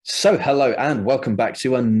So, hello and welcome back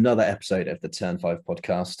to another episode of the Turn 5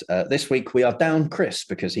 podcast. This week we are down Chris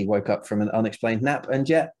because he woke up from an unexplained nap and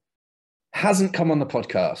yet hasn't come on the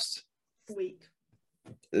podcast. Week.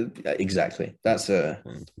 Exactly. That's a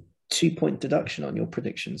 2-point deduction on your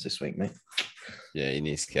predictions this week, mate. Yeah, he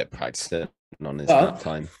needs to get practicing on his nap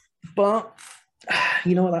time. But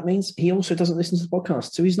you know what that means? He also doesn't listen to the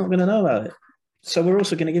podcast, so he's not going to know about it. So we're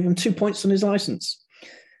also going to give him 2 points on his license.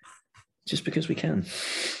 Just because we can.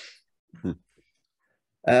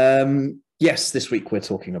 Yes, this week we're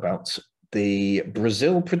talking about the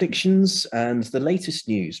Brazil predictions and the latest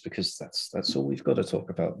news because that's all we've got to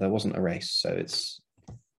talk about. There wasn't a race, so it's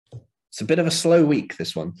a bit of a slow week,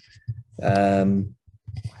 this one.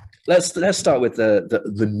 Let's start with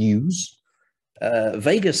the news.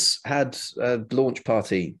 Vegas had a launch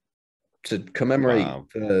party to commemorate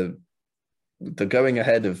the going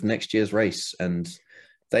ahead of next year's race, and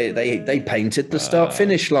they painted the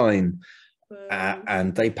start-finish line,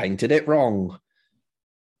 and they painted it wrong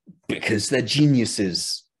because they're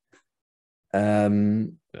geniuses. Yeah,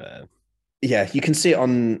 you can see it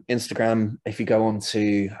on Instagram if you go on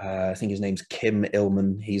to I think his name's Kim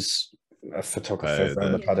Illman. He's a photographer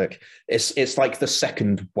around the paddock. It's like the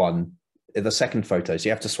second one, the second photo, so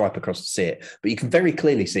you have to swipe across to see it, but you can very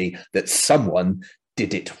clearly see that someone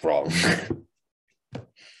did it wrong.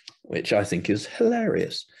 Which I think is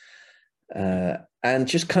hilarious. And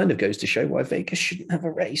just kind of goes to show why Vegas shouldn't have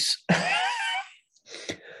a race.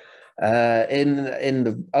 In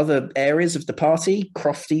the other areas of the party,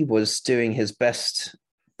 Crofty was doing his best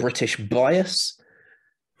British bias.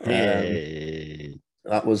 That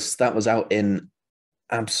was out in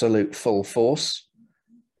absolute full force.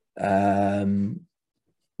 Yeah,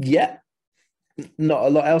 not a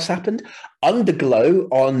lot else happened. Underglow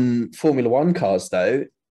on Formula One cars, though,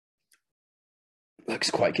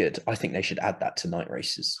 looks quite good. I think they should add that to night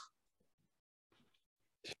races.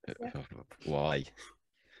 Why?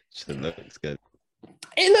 Just looks good.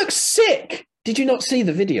 It looks sick. Did you not see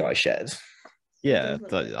the video I shared? Yeah,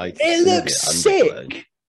 it looks sick.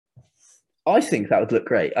 I think that would look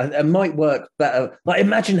great. It might work better. Like,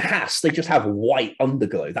 imagine Haas, they just have white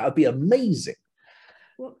underglow. That would be amazing.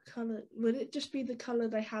 What colour? Would it just be the colour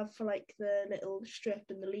they have for like the little strip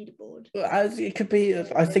in the leaderboard? It could be,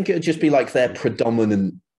 I think it would just be like their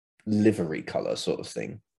predominant livery colour sort of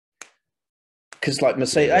thing. Because like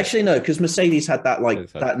Mercedes, actually no, because Mercedes had that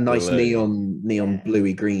that nice blue. neon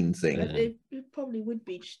bluey green thing. It probably would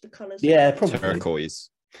be just the colours. Yeah, probably.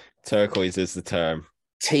 Turquoise is the term.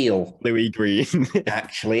 Teal. Bluey green.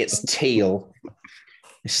 Actually, it's teal.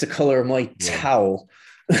 It's the colour of my towel.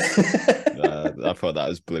 I thought that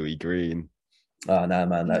was bluey green. Oh no,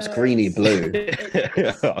 man, that's greeny blue.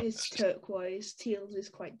 It's turquoise. Teal is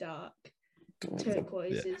quite dark.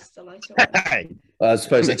 Turquoise is the lighter one. I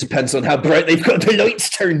suppose it depends on how bright they've got the lights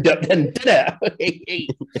turned up, then, doesn't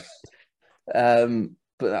it?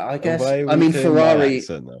 But I guess I mean Ferrari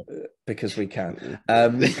because we can. I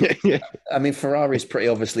mean Ferrari's pretty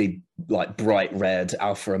obviously like bright red.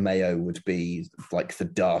 Alfa Romeo would be like the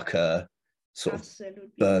darker sort of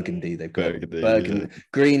burgundy. They've got burgundy. Yeah.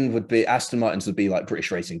 Green would be Aston Martin's would be like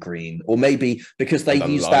British Racing green, or maybe because they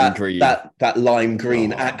use that lime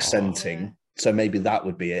green accenting. Yeah. So maybe that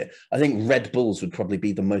would be it. I think Red Bulls would probably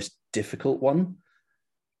be the most difficult one.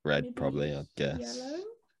 Red, probably, I guess. Yellow?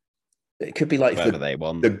 It could be like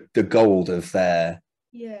the gold of their.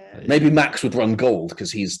 Yeah. Maybe Max would run gold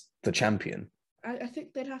because he's the champion. I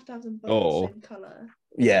think they'd have to have them both the same colour.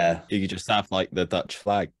 Yeah. You could just have like the Dutch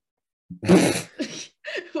flag.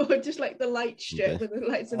 Or just like the light strip with the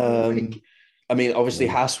lights and I mean, obviously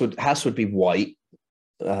Haas would be white.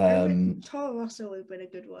 Toro Rosso would have been a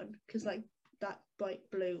good one because like that bright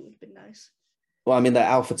blue would have been nice. Well, I mean, they're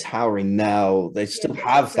Alpha Towering now. They still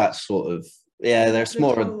have that sort of there's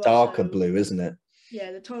more a darker blue, isn't it?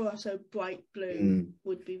 Yeah, the Toro Rosso bright blue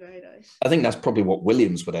would be very nice. I think that's probably what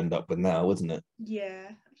Williams would end up with now, wouldn't it?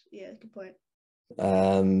 Yeah, good point.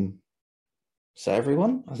 So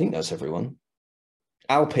everyone? I think that's everyone.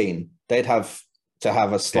 Alpine, they'd have to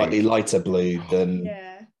have a slightly lighter blue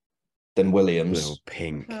than Williams. Little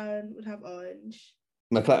pink. McLaren would have orange.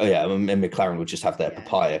 And McLaren would just have their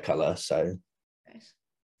papaya colour. So, nice.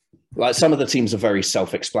 Like some of the teams are very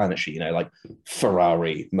self-explanatory. You know, like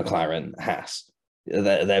Ferrari, McLaren, Haas.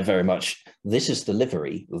 They're very much this is the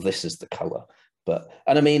livery, this is the colour.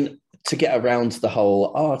 And I mean to get around the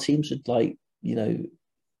whole our teams would like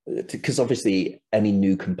because obviously any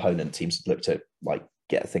new component teams have looked at like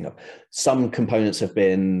get a thing up. Some components have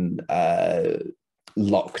been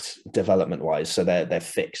locked development wise, so they're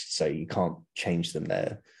fixed, so you can't change them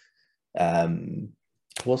there.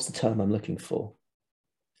 What's the term I'm looking for?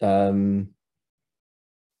 I'm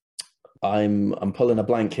pulling a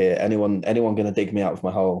blank here. Anyone going to dig me out of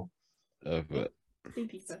my hole? Of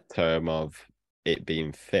term of it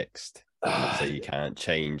being fixed, so you can't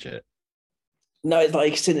change it. No,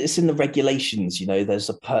 it's in the regulations. You know, there's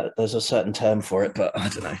a certain term for it, but I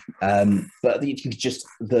don't know. But you can just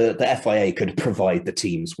the FIA could provide the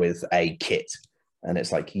teams with a kit, and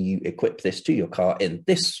it's like you equip this to your car in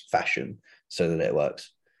this fashion so that it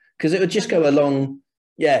works. Because it would just go along.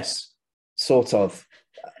 Yes, sort of.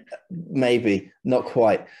 Maybe not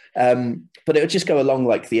quite, but it would just go along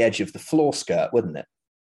like the edge of the floor skirt, wouldn't it?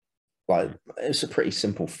 Like it's a pretty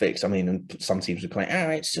simple fix. I mean, some teams would claim,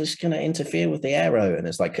 it's just going to interfere with the aero, and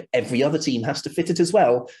it's like every other team has to fit it as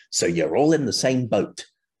well, so you're all in the same boat.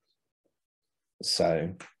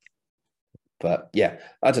 So, but yeah,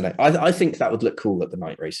 I don't know. I think that would look cool at the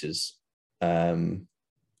night races, but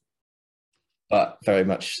very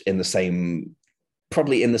much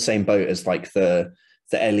probably in the same boat as like the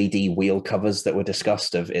LED wheel covers that were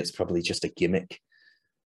discussed. Of it's probably just a gimmick.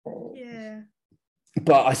 Yeah.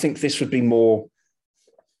 But I think this would be more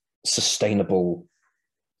sustainable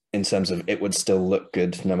in terms of it would still look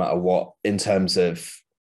good no matter what, in terms of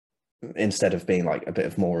instead of being like a bit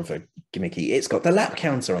of more of a gimmicky, it's got the lap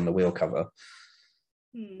counter on the wheel cover.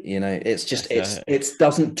 You know, it's just, it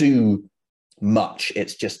doesn't do much.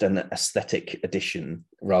 It's just an aesthetic addition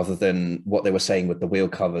rather than what they were saying with the wheel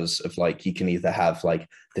covers of like, you can either have like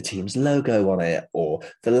the team's logo on it or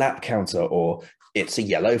the lap counter or it's a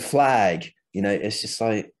yellow flag. You know, it's just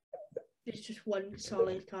like... It's just one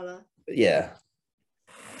solid colour. Yeah.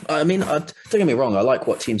 I mean, don't get me wrong, I like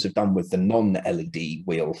what teams have done with the non-LED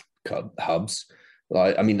wheel hubs.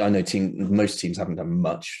 Like, I mean, I know most teams haven't done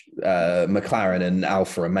much. McLaren and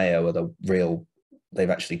Alfa Romeo are the real... They've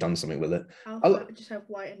actually done something with it. Alfa just have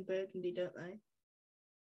white and burgundy, don't they?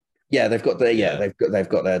 Yeah, they've got they've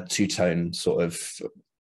got their two-tone sort of...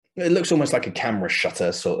 It looks almost like a camera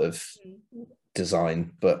shutter sort of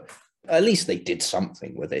design, but... At least they did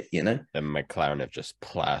something with it, you know? And McLaren have just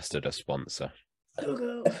plastered a sponsor.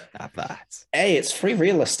 Have that. Hey, it's free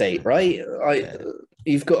real estate, right?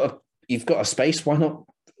 You've got a space. Why not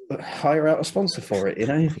hire out a sponsor for it? You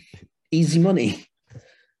know, easy money.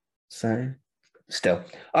 So, still,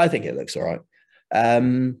 I think it looks all right.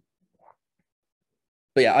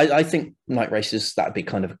 But yeah, I think night races, that'd be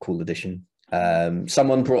kind of a cool addition.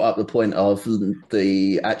 Someone brought up the point of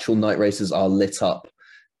the actual night races are lit up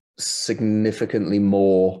significantly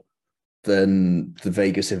more than the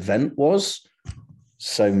Vegas event was,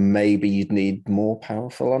 so maybe you'd need more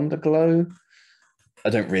powerful underglow. I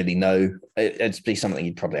don't really know. It'd be something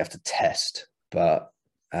you'd probably have to test, but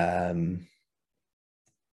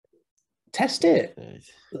test it,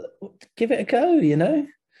 give it a go, you know,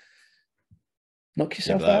 knock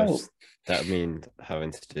yourself out. That mean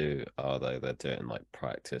having to do, they're doing like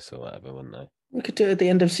practice or whatever, wouldn't they? We could do it at the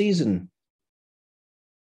end of season.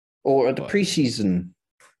 Or at the preseason.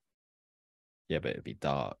 Yeah, but it'd be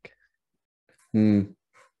dark. For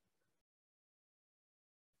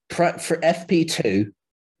FP2,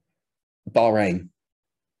 Bahrain.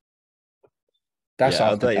 That's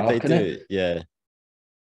after dark, they do. it? Yeah.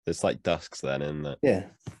 There's like dusks then, isn't it? Yeah.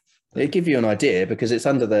 They give you an idea because it's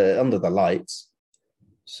under the lights.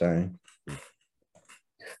 So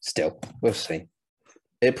still, we'll see.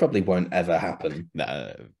 It probably won't ever happen.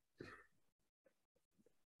 No.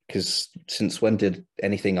 Because since when did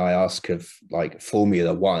anything I ask of like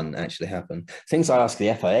Formula One actually happen? Things I ask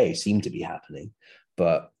the FIA seem to be happening,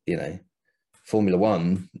 but you know, Formula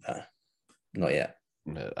One, not yet.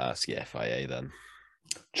 No, ask the FIA then.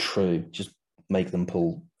 True, just make them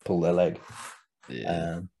pull their leg.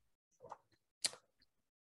 Yeah.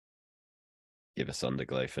 Give us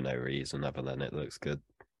underglow for no reason other than it looks good.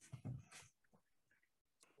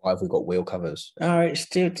 Why have we got wheel covers? Oh, it's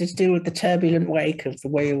to do with the turbulent wake of the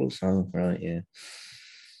wheels. Oh, right, yeah.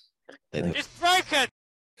 It's broken!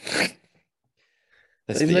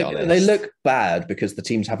 They look bad because the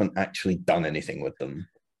teams haven't actually done anything with them.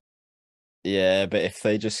 Yeah, but if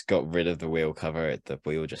they just got rid of the wheel cover, the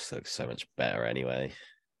wheel just looks so much better anyway.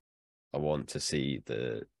 I want to see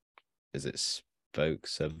is it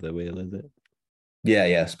spokes of the wheel, is it?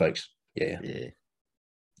 Yeah, spokes. Yeah.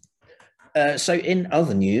 So in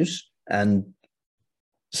other news, and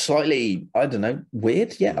slightly, I don't know,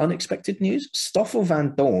 weird yet unexpected news, Stoffel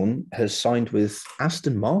Van Dorn has signed with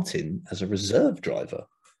Aston Martin as a reserve driver.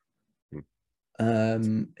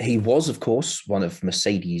 He was, of course, one of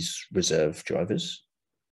Mercedes' reserve drivers.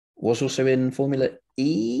 Was also in Formula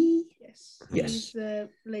E. Yes. He's the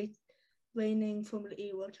reigning Formula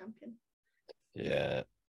E world champion. Yeah.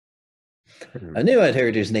 I knew I'd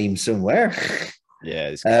heard his name somewhere. Yeah,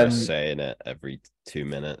 it's Chris saying it every 2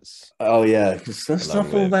 minutes. Oh yeah,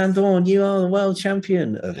 Stoffel Vandoorne, you are the world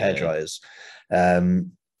champion of hairdryers.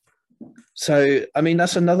 So I mean,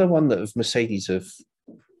 that's another one that Mercedes have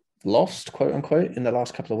lost, quote unquote, in the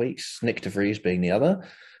last couple of weeks. Nick De Vries being the other.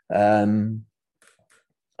 I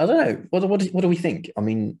don't know. What do we think? I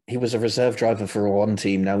mean, he was a reserve driver for one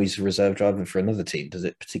team. Now he's a reserve driver for another team. Does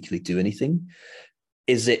it particularly do anything?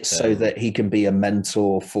 Is it so that he can be a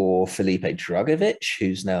mentor for Felipe Drugovich,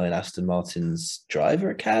 who's now in Aston Martin's driver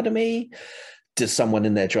academy? Does someone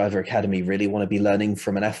in their driver academy really want to be learning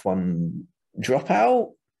from an F1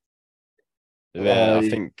 dropout? Yeah, I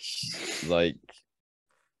think like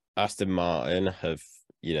Aston Martin have,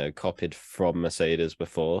 copied from Mercedes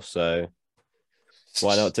before, so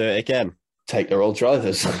why not do it again? Take their old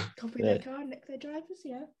drivers. Copy their car, nick their drivers,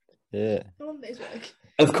 yeah. Yeah.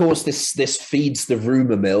 Of course, this feeds the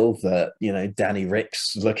rumor mill that Danny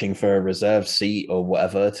Rick's looking for a reserve seat or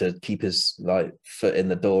whatever to keep his foot in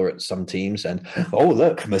the door at some teams, and oh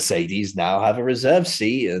look, Mercedes now have a reserve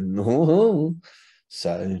seat, and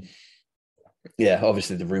so yeah,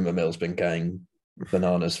 obviously the rumor mill's been going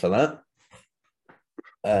bananas for that.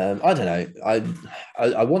 I don't know.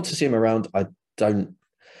 I want to see him around. I don't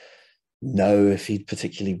know if he'd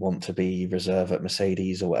particularly want to be reserve at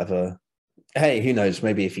Mercedes or whatever. Hey, who knows?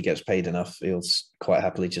 Maybe if he gets paid enough, he'll quite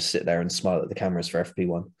happily just sit there and smile at the cameras for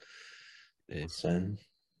FP1. Yeah. So,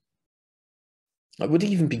 would he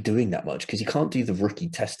even be doing that much? Because he can't do the rookie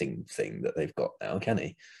testing thing that they've got now, can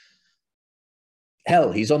he?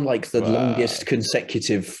 Hell, he's on the longest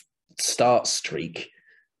consecutive start streak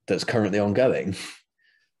that's currently ongoing.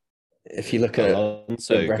 If you look at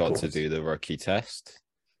Alonso got to do the rookie test.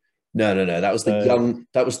 No. That was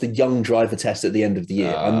the young driver test at the end of the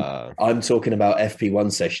year. I'm talking about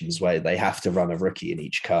FP1 sessions where they have to run a rookie in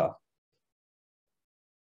each car.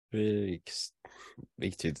 We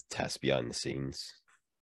do the test behind the scenes.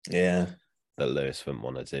 Yeah. That Lewis wouldn't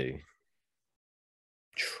want to do.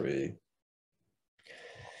 True.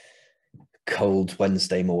 Cold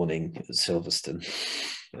Wednesday morning at Silverstone.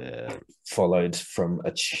 Yeah. Followed from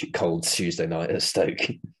a cold Tuesday night at Stoke.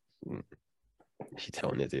 You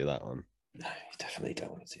don't want to do that one. No, you definitely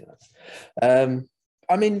don't want to do that.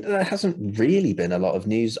 I mean, there hasn't really been a lot of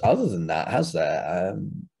news other than that, has there?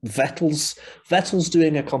 Vettel's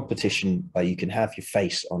doing a competition where you can have your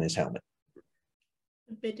face on his helmet.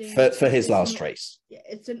 Bidding for his last race. Yeah,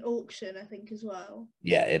 it's an auction, I think, as well.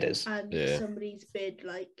 Yeah, it is. And somebody's bid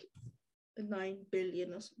 9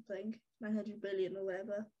 billion or something, 900 billion or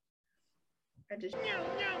whatever. I just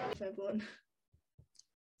everyone.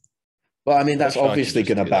 Well, I mean, that's obviously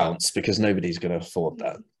going to bounce because nobody's going to afford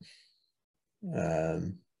that.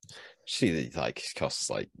 See, it costs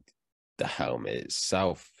the helmet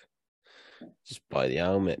itself. Just buy the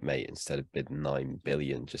helmet, mate, instead of bidding 9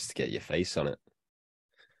 billion just to get your face on it.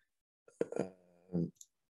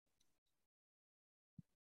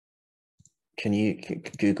 Can you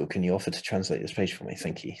Google? Can you offer to translate this page for me?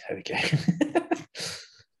 Thank you. There we go.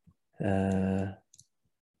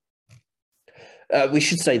 We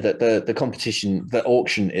should say that the competition, the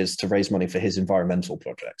auction, is to raise money for his environmental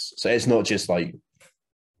projects. So it's not just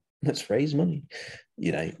let's raise money,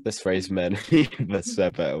 Let's raise money. That's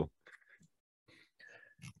better.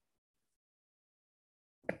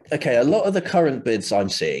 Okay, a lot of the current bids I'm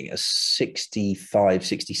seeing are 65,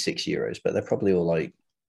 66 euros, but they're probably all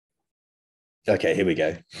okay, here we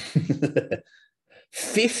go.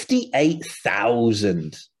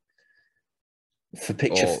 58,000 for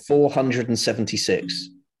picture 476.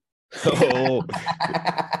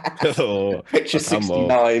 Picture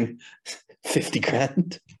 69, 50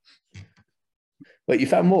 grand. Wait, you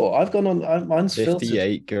found more? I've gone on. Mine's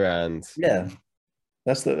 58 grand. Yeah,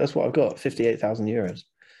 that's what I've got. 58,000 euros.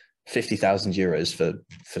 50,000 euros for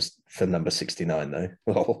number 69 though.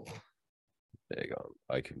 Oh. There you go.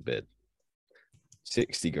 I can bid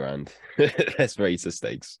 60 grand. Let's raise the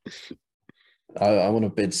stakes. I want to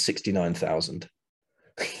bid 69,000.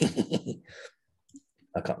 I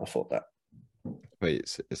can't afford that.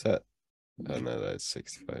 Wait, is that? Oh no, that's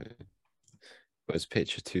 65. Where's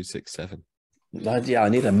picture 267? Yeah, I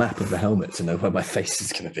need a map of the helmet to know where my face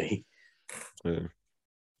is going to be. Yeah.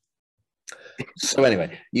 So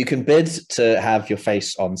anyway, you can bid to have your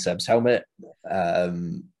face on Seb's helmet.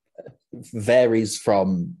 Varies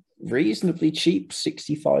from reasonably cheap,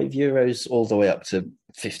 65 euros, all the way up to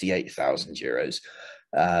 58,000 euros.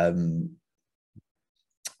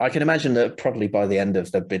 I can imagine that probably by the end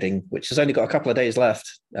of the bidding, which has only got a couple of days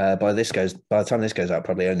left, by the time this goes out,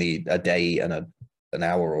 probably only a day and an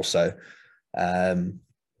hour or so. I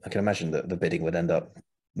can imagine that the bidding would end up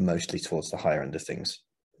mostly towards the higher end of things.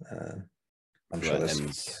 I'm sure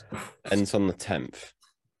ends on the 10th.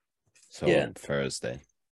 So on Thursday.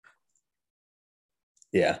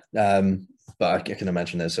 Yeah. But I can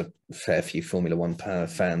imagine there's a fair few Formula One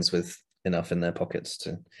fans with enough in their pockets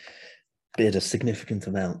to bid a significant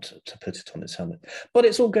amount to put it on its helmet. But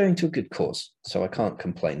it's all going to a good cause, so I can't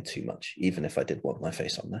complain too much, even if I did want my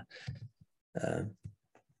face on there.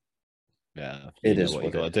 Yeah, it is what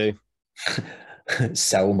you got to do.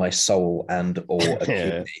 Sell my soul and or a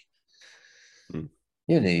kidney.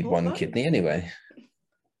 You need one kidney anyway.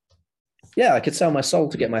 Yeah, I could sell my soul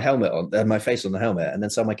to get my helmet on, my face on the helmet, and then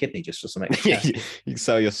sell my kidney just for some extra cash. You can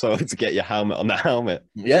sell your soul to get your helmet on the helmet.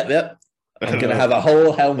 Yep. I'm going to have a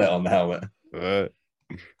whole helmet on the helmet.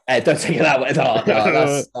 Hey, don't take it that way.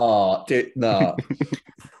 No.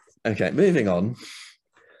 Okay, moving on.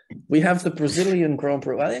 We have the Brazilian Grand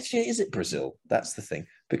Prix. Well, actually, is it Brazil? That's the thing.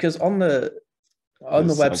 Because on the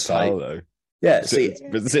website... Paulo. Yeah, see... It's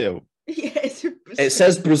Brazil. Yeah, it's Brazil. It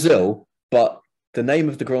says Brazil, but the name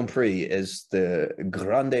of the Grand Prix is the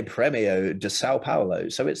Grande Premio de Sao Paulo.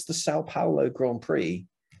 So it's the Sao Paulo Grand Prix,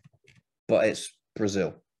 but it's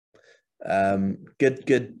Brazil.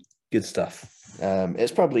 Good stuff.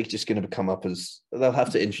 It's probably just going to come up as... They'll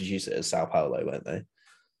have to introduce it as Sao Paulo, won't they?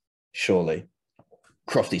 Surely.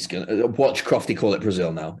 Crofty's going to... Watch Crofty call it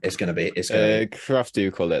Brazil now. It's going to be... Crofty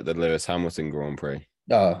will call it the Lewis Hamilton Grand Prix.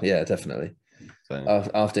 Oh, yeah, definitely. So.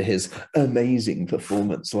 After his amazing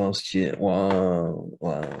performance last year. Wow.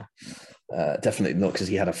 Definitely not because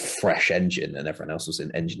he had a fresh engine and everyone else was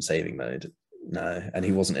in engine saving mode. No. And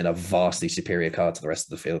he wasn't in a vastly superior car to the rest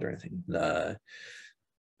of the field or anything. No.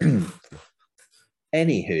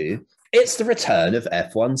 Anywho, it's the return of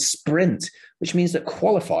F1 Sprint, which means that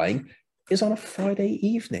qualifying is on a Friday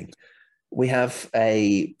evening. We have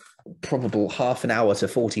a probable half an hour to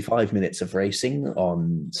 45 minutes of racing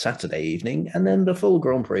on Saturday evening, and then the full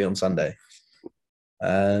Grand Prix on Sunday.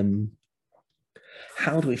 How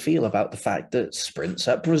do we feel about the fact that Sprint's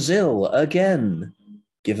at Brazil again,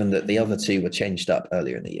 given that the other two were changed up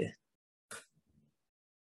earlier in the year?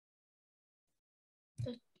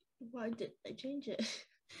 Why did they change it?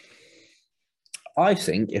 I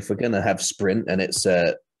think if we're going to have Sprint and it's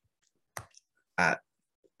at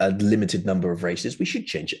a limited number of races, we should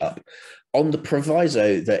change it up on the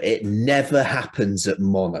proviso that it never happens at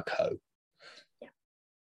Monaco. Yeah.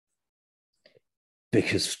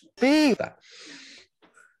 Because that.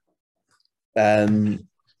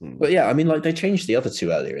 But yeah, I mean, like they changed the other two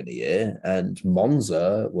earlier in the year, and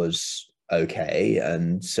Monza was okay,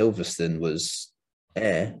 and Silverstone was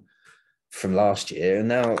from last year, and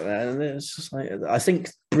now it's just like I think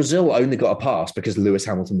Brazil only got a pass because Lewis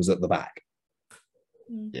Hamilton was at the back.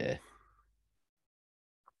 Yeah.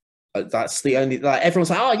 That's the only, like, everyone's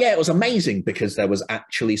like, oh yeah, it was amazing because there was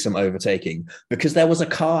actually some overtaking because there was a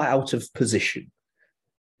car out of position.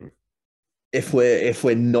 If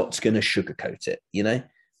we're not going to sugarcoat it, you know.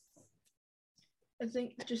 I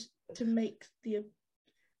think just to make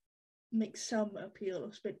some appeal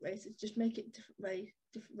of sprint races, just make it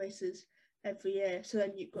different races every year. So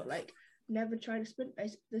then you've got like never tried a sprint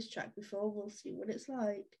race at this track before. We'll see what it's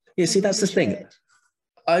like. Yeah, see, that's the thing.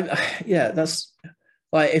 That's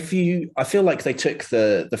like I feel like they took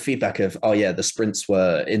the feedback of, oh yeah, the sprints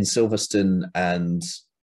were in Silverstone and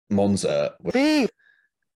Monza.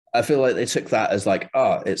 I feel like they took that as like,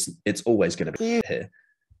 it's always going to be here.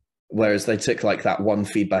 Whereas they took like that one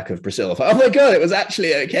feedback of Brazil, of, oh my god, it was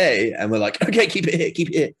actually okay, and we're like, okay, keep it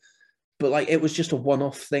here. But like, it was just a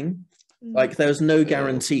one-off thing. Like, there was no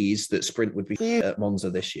guarantees that sprint would be at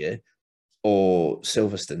Monza this year or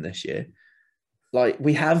Silverstone this year. Like,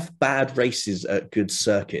 we have bad races at good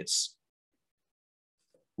circuits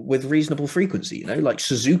with reasonable frequency, you know, like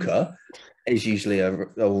Suzuka is usually a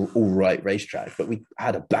all right racetrack, but we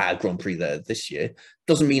had a bad Grand Prix there this year.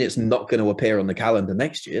 Doesn't mean it's not going to appear on the calendar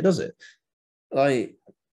next year, does it? Like,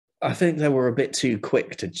 I think they were a bit too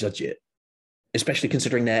quick to judge it, especially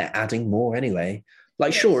considering they're adding more anyway.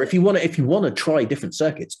 Like, sure, if you want to try different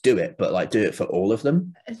circuits, do it, but like, do it for all of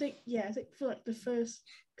them. I think for like the first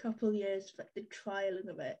couple of years, like the trialing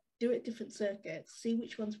of it, do it different circuits, see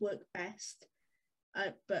which ones work best.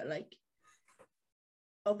 But like,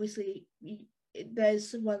 obviously,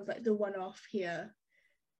 there's ones like the one-off here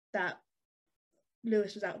that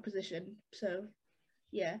Lewis was out of position. So,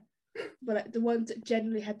 yeah. But like the ones that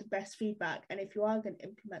generally had the best feedback, and if you are going to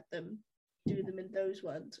implement them, do them in those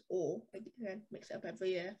ones, or again, mix it up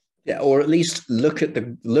every year. Yeah, or at least look at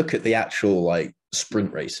the actual like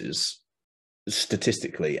sprint races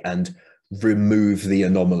statistically and remove the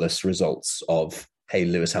anomalous results of, hey,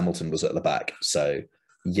 Lewis Hamilton was at the back, so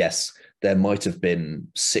yes, there might have been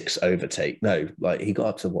 6 overtake. No, like he got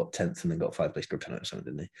up to what 10th and then got 5 place grid penalty or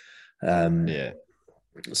something, didn't he? Yeah.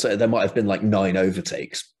 So there might have been like 9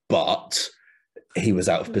 overtakes, but he was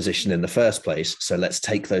out of position in the first place. So let's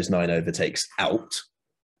take those 9 overtakes out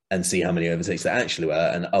and see how many overtakes there actually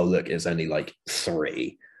were. And oh, look, it's only like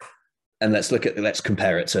 3. And let's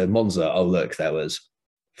compare it to Monza. Oh, look, there was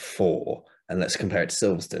 4. And let's compare it to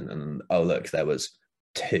Silverstone. And oh, look, there was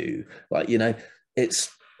 2. Like, you know,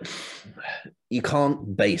 you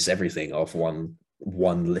can't base everything off one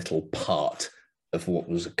little part of what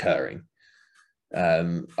was occurring.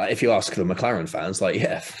 If you ask the McLaren fans, like,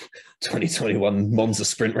 yeah, 2021 Monza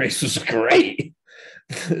sprint race was great.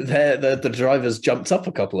 The drivers jumped up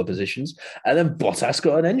a couple of positions, and then Bottas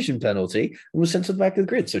got an engine penalty and was sent to the back of the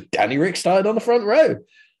grid. So Danny Rick started on the front row.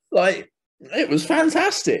 Like, it was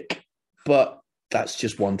fantastic. But that's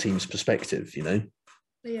just one team's perspective, you know?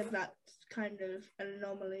 Yeah, that's kind of an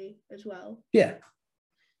anomaly as well. Yeah.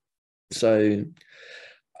 So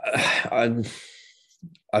I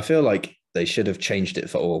feel like they should have changed it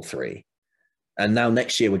for all 3. And now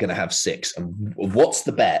next year we're going to have 6. And what's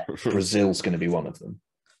the bet? Brazil's going to be one of them.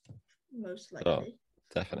 Most likely. Oh,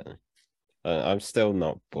 definitely. I'm still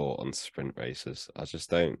not bought on sprint races. I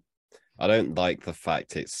don't like the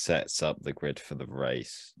fact it sets up the grid for the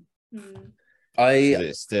race.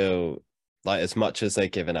 It's still, like, as much as they're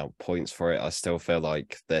giving out points for it, I still feel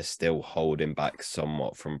like they're still holding back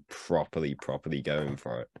somewhat from properly going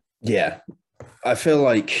for it. Yeah. I feel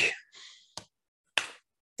like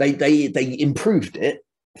they improved it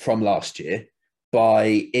from last year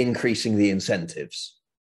by increasing the incentives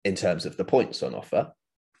in terms of the points on offer,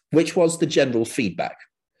 which was the general feedback.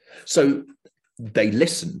 So they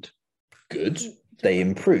listened. Good. They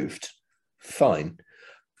improved. Fine.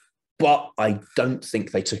 But I don't think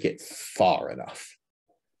they took it far enough.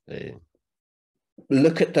 Yeah.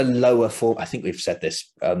 Look at the lower form. I think we've said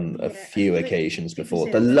this a few occasions before.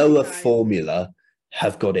 The lower formula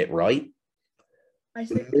have got it right. I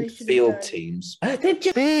think midfield teams, they've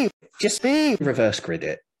just reverse grid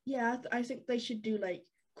it. Yeah, I think they should do like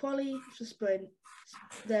quali for sprint,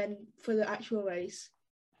 then for the actual race.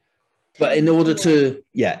 But in order to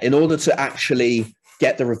actually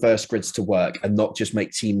get the reverse grids to work and not just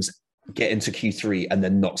make teams get into Q3 and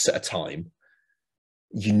then not set a time,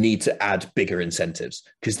 you need to add bigger incentives,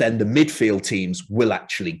 because then the midfield teams will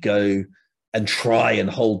actually go and try and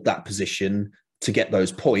hold that position to get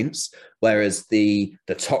those points, whereas the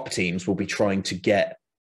top teams will be trying to get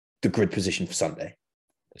the grid position for Sunday.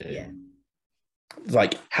 Yeah.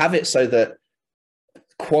 Like, have it so that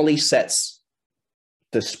quali sets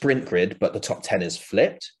the sprint grid, but the top 10 is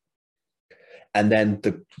flipped. And then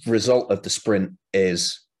the result of the sprint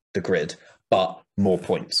is the grid, but more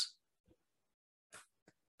points.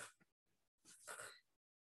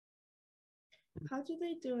 How do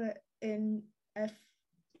they do it in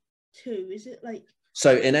F2? Is it like...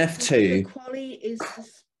 So in F2... The quali is the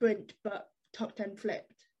sprint, but top 10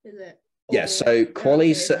 flipped, is it? Yeah, so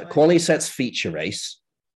quali sets feature race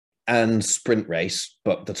and sprint race,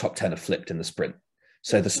 but the top 10 are flipped in the sprint.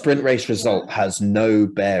 So the sprint race result has no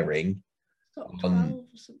bearing on...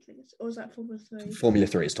 Or is that Formula 3? Formula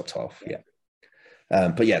 3 is top 12, yeah.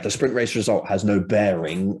 But yeah, the sprint race result has no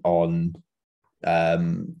bearing on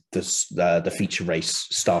the feature race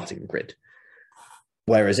starting grid.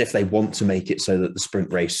 Whereas if they want to make it so that the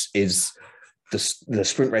sprint race is the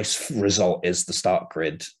sprint race result is the start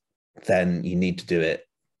grid, then you need to do it.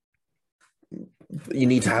 You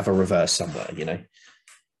need to have a reverse somewhere, you know,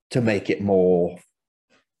 to make it more,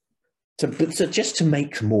 just to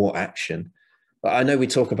make more action. But I know we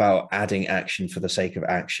talk about adding action for the sake of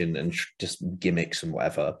action and just gimmicks and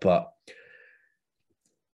whatever, but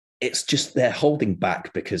it's just they're holding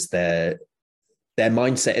back because their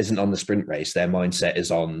mindset isn't on the sprint race. Their mindset is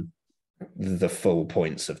on the full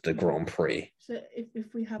points of the Grand Prix. So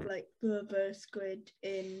if we have like the reverse grid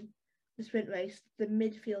in the sprint race, the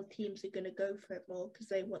midfield teams are going to go for it more because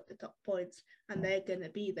they want the top points and they're going to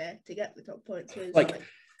be there to get the top points. Whereas like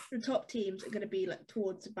the top teams are going to be like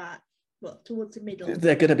towards the back, well, towards the middle.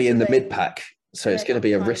 They're going to be in the mid pack, so it's going to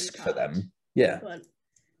be a risk for them. Yeah. But,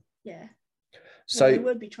 yeah. So they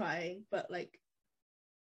would be trying, but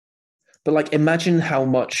imagine how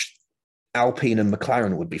much Alpine and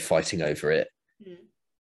McLaren would be fighting over it,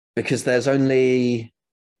 because there's only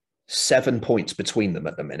 7 points between them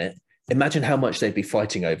at the minute. Imagine how much they'd be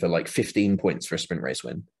fighting over, like 15 points for a sprint race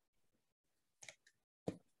win,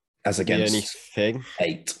 as against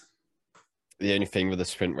 8. The only thing with the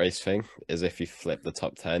sprint race thing is if you flip the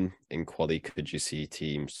top 10 in quali, could you see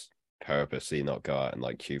teams purposely not go out in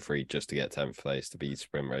like Q3 just to get 10th place to be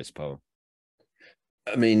sprint race pole?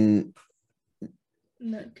 I mean,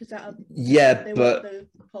 No, because they want the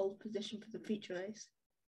pole position for the feature race.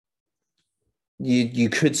 You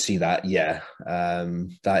could see that, yeah.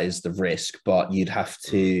 That is the risk, but you'd have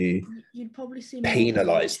to probably see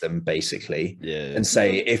penalize them basically, and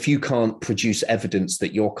say if you can't produce evidence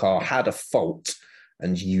that your car had a fault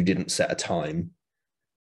and you didn't set a time.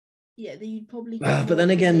 Yeah, then you'd probably. But then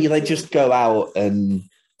again, they just go out and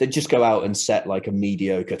set like a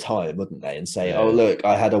mediocre time, wouldn't they? And say, "Oh, look,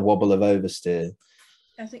 I had a wobble of oversteer."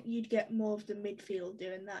 I think you'd get more of the midfield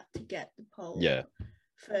doing that to get the pole. Yeah.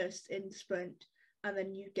 First in the sprint, and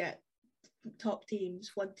then you get top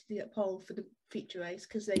teams wanting to get pole for the feature race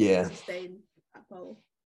because they need to stay in that pole.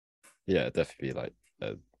 Yeah, definitely like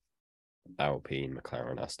Alpine,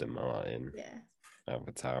 McLaren, Aston Martin,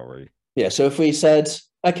 AlphaTauri. Yeah, so if we said,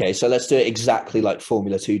 okay, so let's do it exactly like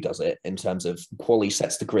Formula 2 does it in terms of quali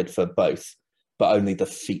sets the grid for both, but only the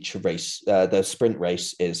feature race, the sprint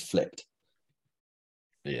race is flipped.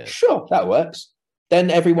 Yeah, sure, that works.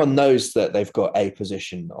 Then everyone knows that they've got a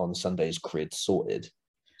position on Sunday's grid sorted,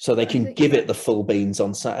 so they can give it the full beans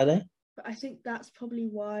on Saturday. But I think that's probably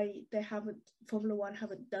why Formula 1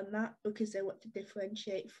 haven't done that, because they want to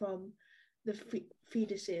differentiate from the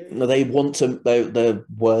feeder series. No, they want to. The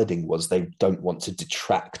wording was they don't want to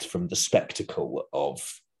detract from the spectacle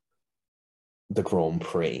of the Grand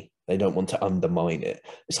Prix. They don't want to undermine it.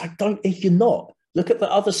 It's like, if you're not, look at the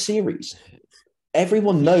other series.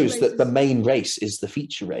 Everyone knows that the main race is the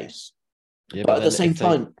feature race. Yeah, but at the same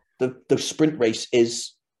time, the sprint race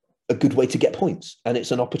is a good way to get points, and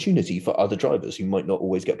it's an opportunity for other drivers who might not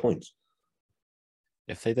always get points.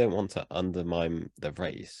 If they don't want to undermine the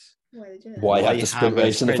race, why have the sprint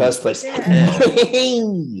race in the first place?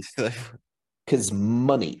 Because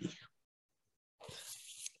money.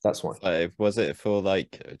 That's why. Was it for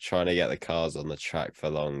like trying to get the cars on the track for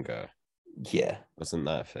longer? Yeah. Wasn't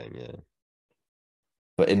that a thing? Yeah.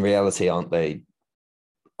 But in reality, aren't they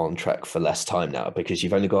on track for less time now? Because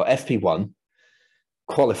you've only got FP1,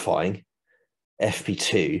 qualifying,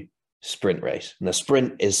 FP2, sprint race. And the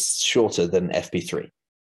sprint is shorter than FP3.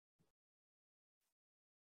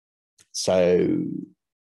 So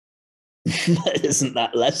isn't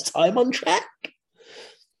that less time on track?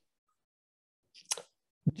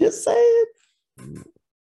 Just saying.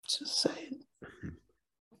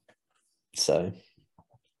 So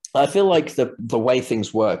I feel like the way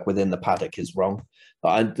things work within the paddock is wrong.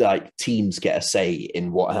 Like teams get a say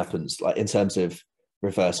in what happens, like in terms of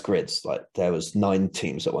reverse grids. Like there was 9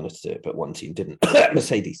 teams that wanted to do it, but 1 team didn't.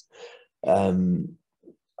 Mercedes.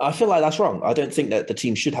 I feel like that's wrong. I don't think that the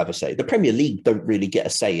team should have a say. The Premier League don't really get a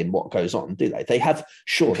say in what goes on, do they? They have.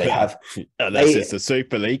 Unless it's the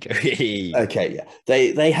Super League. Okay, yeah.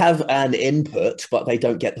 They have an input, but they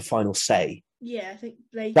don't get the final say. Yeah, I think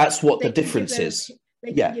that's what the difference is.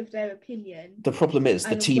 They can give their opinion. The problem is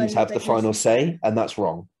the teams have the final say, and that's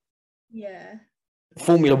wrong. Yeah.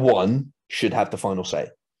 Formula 1 should have the final say,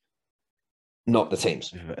 not the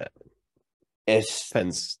teams. It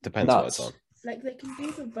depends what it's on. Like they can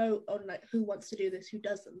do the vote on like who wants to do this, who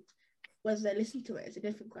doesn't. Whether they listen to it is a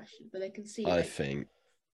different question, but they can see. I think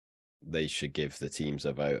they should give the teams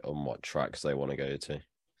a vote on what tracks they want to go to.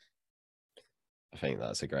 I think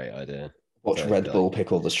that's a great idea. Watch Red Bull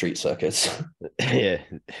pick all the street circuits. Yeah,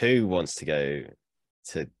 who wants to go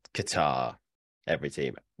to Qatar? Every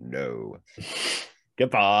team, no.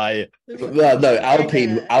 Goodbye. Well, no,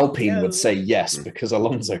 Alpine would say yes because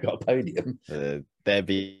Alonso got a podium. They'd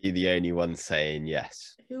be the only one saying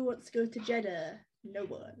yes. Who wants to go to Jeddah? No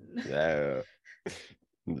one. No.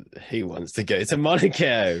 Who wants to go to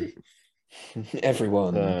Monaco?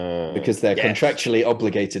 Everyone, because they're contractually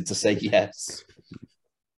obligated to say yes.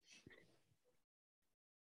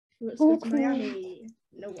 Who wants to go to Miami?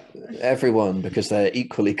 No one. Everyone, because they're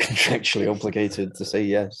equally contractually obligated to say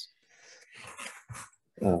yes.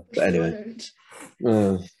 Oh, but anyway,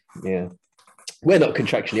 yeah, we're not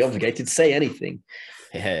contractually obligated to say anything,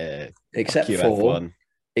 except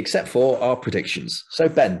for our predictions. So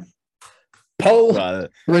Ben, pole this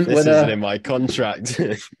winner. isn't in my contract.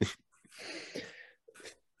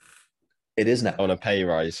 It is now. On a pay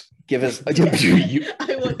rise. Give us. I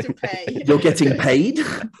want to pay. You're getting paid.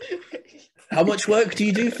 How much work do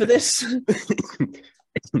you do for this?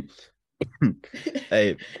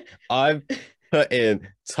 Hey, I've put in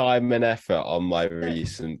time and effort on my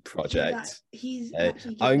recent project.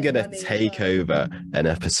 I'm going to take over an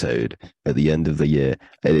episode at the end of the year,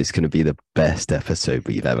 and it's going to be the best episode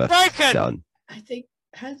we've ever done. I think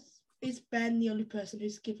is Ben the only person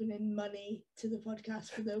who's given in money to the podcast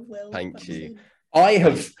for the Will? Thank you.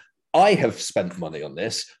 I have spent money on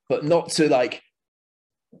this, but not to like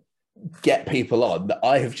get people on.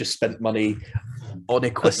 I have just spent money on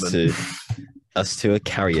equipment. Us two are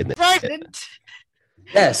carrying it. Pregnant.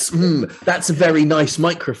 Yes, that's a very nice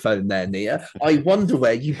microphone there, Nia. I wonder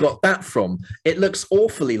where you got that from. It looks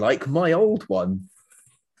awfully like my old one.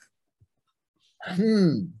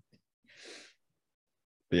 Yeah,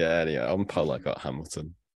 anyway, on pole I got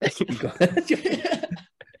Hamilton.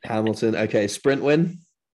 Hamilton, okay, sprint win.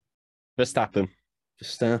 Verstappen.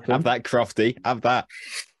 Have that, Crofty. Have that.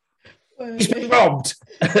 He's been robbed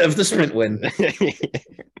of the sprint win.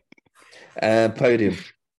 Podium.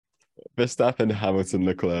 Verstappen, Hamilton,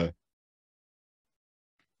 Leclerc.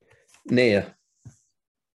 Nia.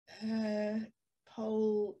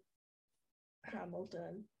 Pole,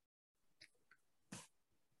 Hamilton.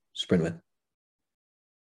 Sprint win.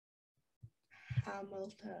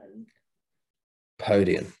 Hamilton.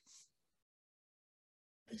 Podium.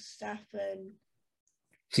 Verstappen.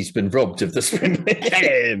 He's been robbed of the sprint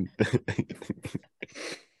win.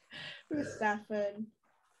 Verstappen.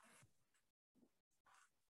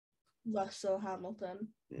 Russell, Hamilton.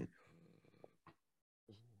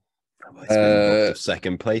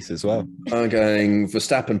 Second place as well. I'm going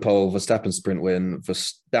Verstappen pole, Verstappen sprint win,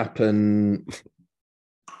 Verstappen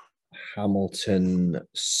Hamilton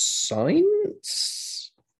Sainz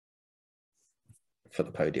for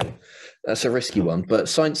the podium. That's a risky one, but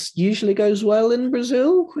Sainz usually goes well in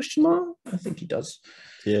Brazil? Question mark. I think he does.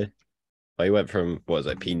 Yeah. Well, he went from what was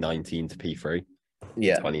it, P19 to P3?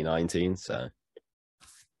 Yeah, 2019. So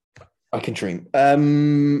I can dream.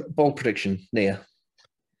 Bold prediction, Nia.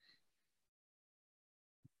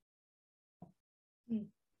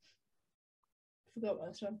 Forgot about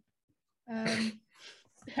this one.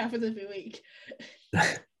 Happens every week.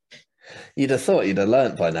 You'd have thought you'd have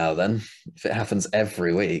learnt by now then, if it happens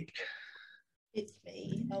every week. It's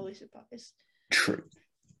me, always surprised. True.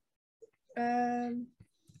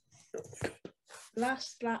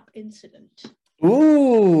 Last lap incident.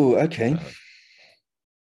 Ooh, okay.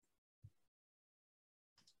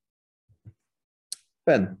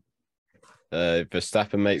 Ben.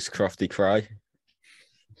 Verstappen makes Crofty cry.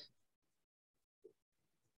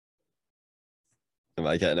 Am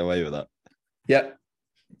I getting away with that? Yeah.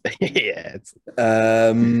 Yeah.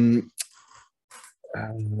 I'm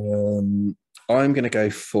going to go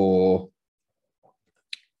for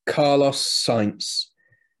Carlos Sainz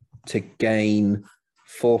to gain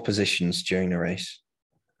 4 positions during the race.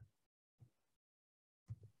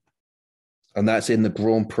 And that's in the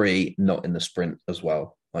Grand Prix, not in the sprint as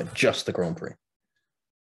well. Like just the Grand Prix.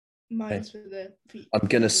 Mine's okay. For the feet. I'm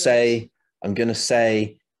going to say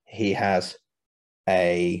he has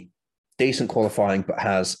a decent qualifying, but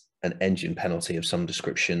has an engine penalty of some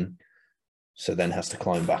description, so then has to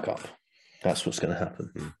climb back up. That's what's going to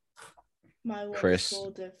happen. My one Chris,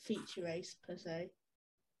 for the feature race per se.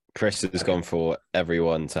 Chris has gone for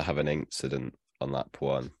everyone to have an incident on lap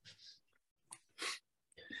 1.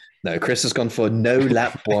 No, Chris has gone for no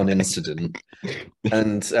lap 1 incident.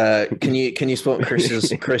 And can you spot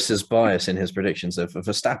Chris's bias in his predictions of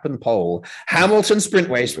Verstappen pole, Hamilton sprint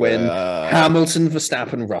race win, Hamilton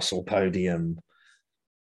Verstappen Russell podium.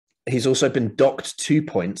 He's also been docked 2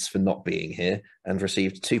 points for not being here and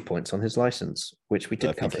received 2 points on his license, which we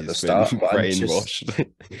did cover at the start. But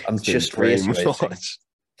I'm just reiterating.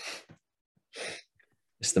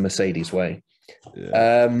 It's the Mercedes way.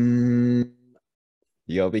 Yeah.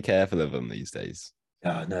 You gotta be careful of them these days.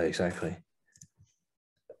 Oh, no, exactly.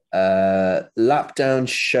 Lap down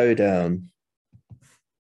showdown.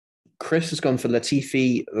 Chris has gone for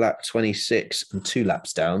Latifi lap 26 and 2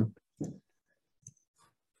 laps down.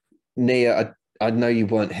 Nia, I know you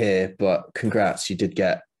weren't here, but congrats, you did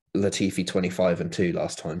get Latifi 25 and 2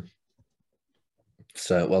 last time.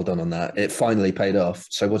 So well done on that. It finally paid off.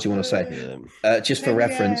 So what do you want to say? Just for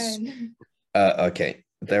reference. Okay.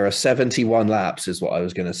 There are 71 laps is what I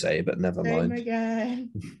was going to say, but never mind.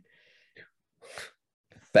 Again.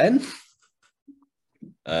 Ben?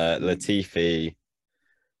 Latifi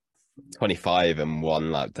 25 and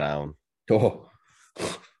 1 lap down. Oh,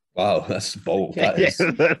 wow, that's bold. That is.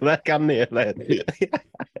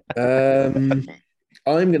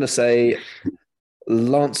 I'm going to say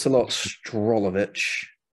Lancelot Strolovich,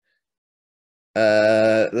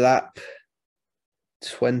 lap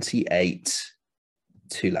 28,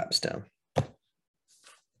 2 laps down.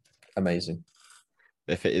 Amazing.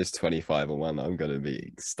 If it is 25 and 1, I'm going to be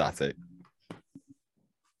ecstatic.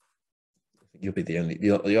 You'll be the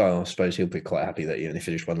only. I suppose he'll be quite happy that you only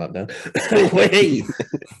finished 1 lap down. Wait,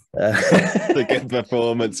 it's a good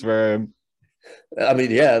performance for him. I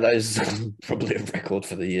mean, yeah, that is probably a record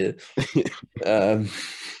for the year.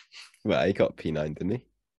 Well, he got P9, didn't he?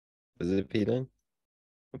 Was it P9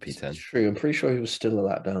 or P10? True. I'm pretty sure he was still a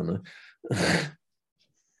lap down though.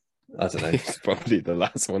 I don't know. He's probably the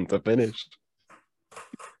last one to finish.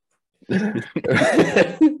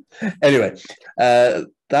 Anyway, that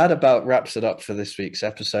about wraps it up for this week's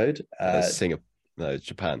episode. No,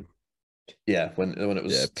 Japan. Yeah, when it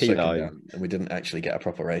was P9 down and we didn't actually get a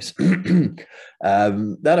proper race. That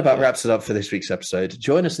about wraps it up for this week's episode.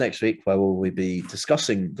 Join us next week where we'll be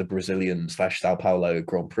discussing the Brazilian/Sao Paulo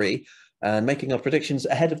Grand Prix and making our predictions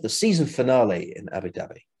ahead of the season finale in Abu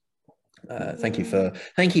Dhabi. Thank you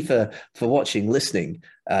for watching, listening.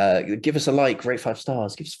 Give us a like, rate 5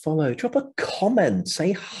 stars, give us a follow, drop a comment,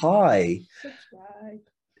 say hi, Subscribe.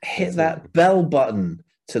 hit that bell button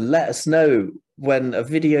to let us know when a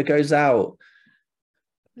video goes out.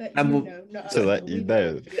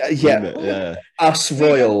 Us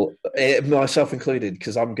royal, myself included,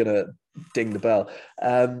 because I'm gonna ding the bell.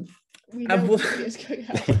 We know when the video's going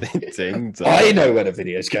out. I know when a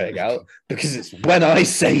video's going out because it's when I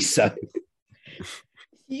say so.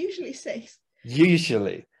 Usually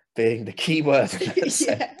being the key word in that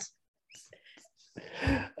sense.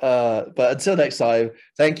 But until next time,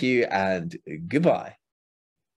 thank you and goodbye.